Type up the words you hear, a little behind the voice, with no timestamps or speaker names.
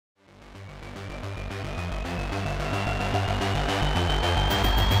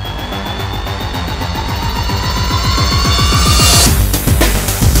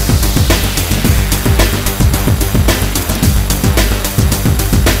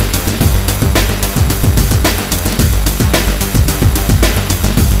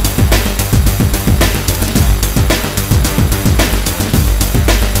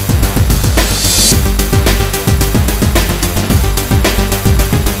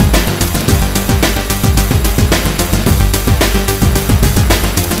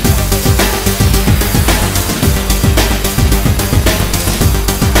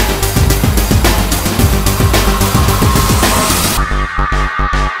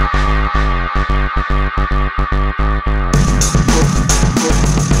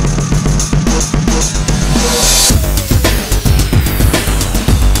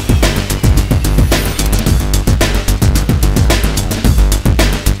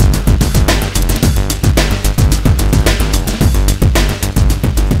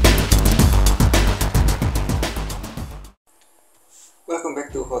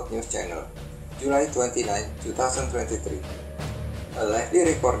July 29, 2023. A lively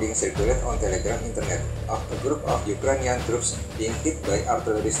recording circulated on Telegram internet of a group of Ukrainian troops being hit by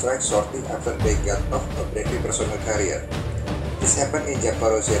artillery strikes shortly after they got off a Bradley personnel carrier. This happened in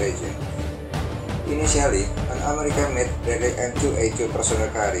Zaporozhye region. Initially, an American-made Bradley M2A2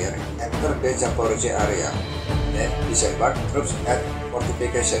 personnel carrier entered the Zaporozhye area, then disembarked troops at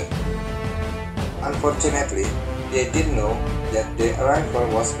fortification. Unfortunately, they didn't know that the arrival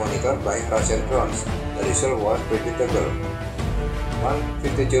was monitored by Russian drones. The result was predictable.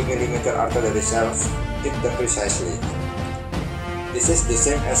 152mm artillery shells hit them precisely. This is the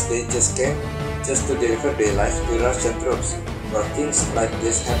same as they just came just to deliver their lives to Russian troops, where things like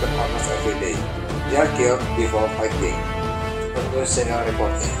this happen almost every day. They are killed before fighting. Senior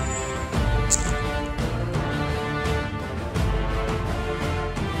reporting.